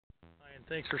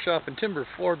Thanks for shopping timber,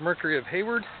 Ford Mercury of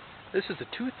Hayward. This is a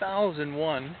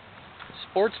 2001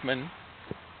 Sportsman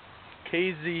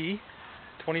KZ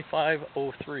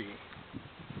 2503.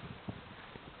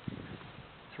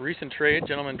 It's a recent trade.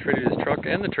 Gentleman traded his truck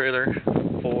and the trailer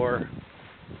for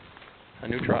a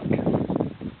new truck.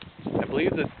 I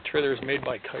believe the trailer is made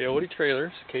by Coyote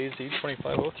Trailers, KZ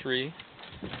 2503.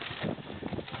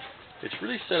 It's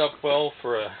really set up well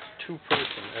for a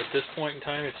two-person. At this point in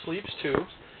time, it sleeps two.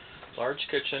 Large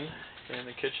kitchen, and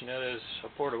the kitchenette is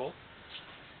portable.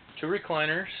 Two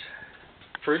recliners,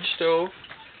 fridge, stove,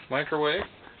 microwave,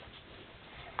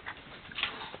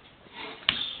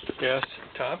 gas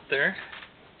top there.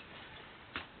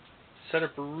 Set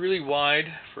up really wide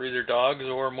for either dogs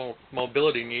or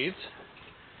mobility needs.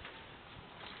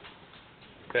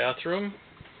 Bathroom.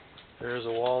 There's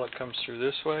a wall that comes through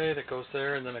this way that goes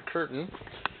there, and then a curtain.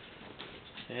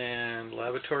 And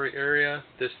lavatory area.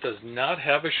 This does not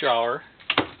have a shower.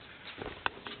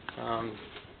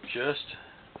 Just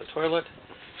the toilet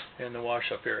and the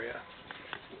wash-up area.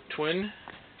 Twin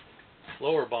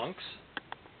lower bunks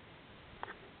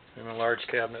and a large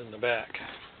cabinet in the back.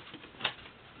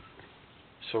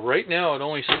 So right now it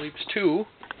only sleeps two,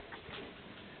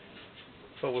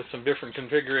 but with some different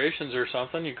configurations or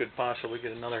something, you could possibly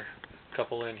get another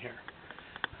couple in here.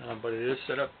 But it is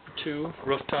set up for two.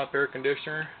 Rooftop air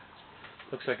conditioner.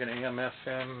 Looks like an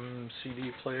AM/FM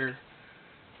CD player.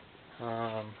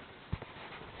 I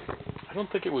don't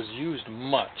think it was used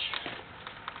much.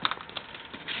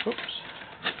 Oops.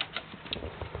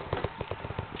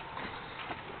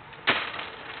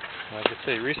 Like I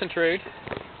say, recent trade.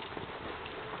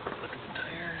 Look at the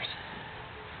tires.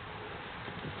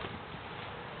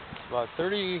 It's about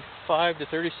 3,500 to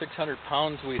 3,600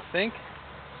 pounds, we think,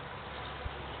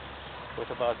 with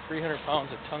about 300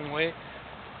 pounds of tongue weight.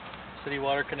 City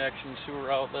water connection, sewer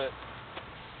outlet,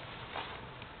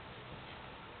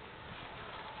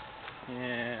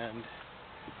 and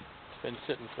it's been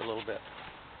sitting for a little bit.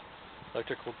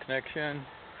 Electrical connection,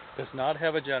 does not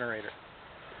have a generator.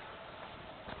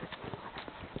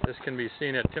 This can be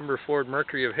seen at Timber Ford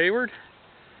Mercury of Hayward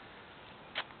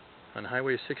on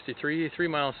Highway 63, 3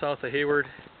 miles south of Hayward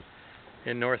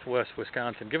in northwest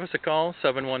Wisconsin. Give us a call,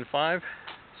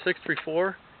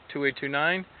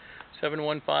 715-634-2829,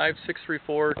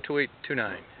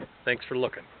 715-634-2829. Thanks for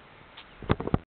looking.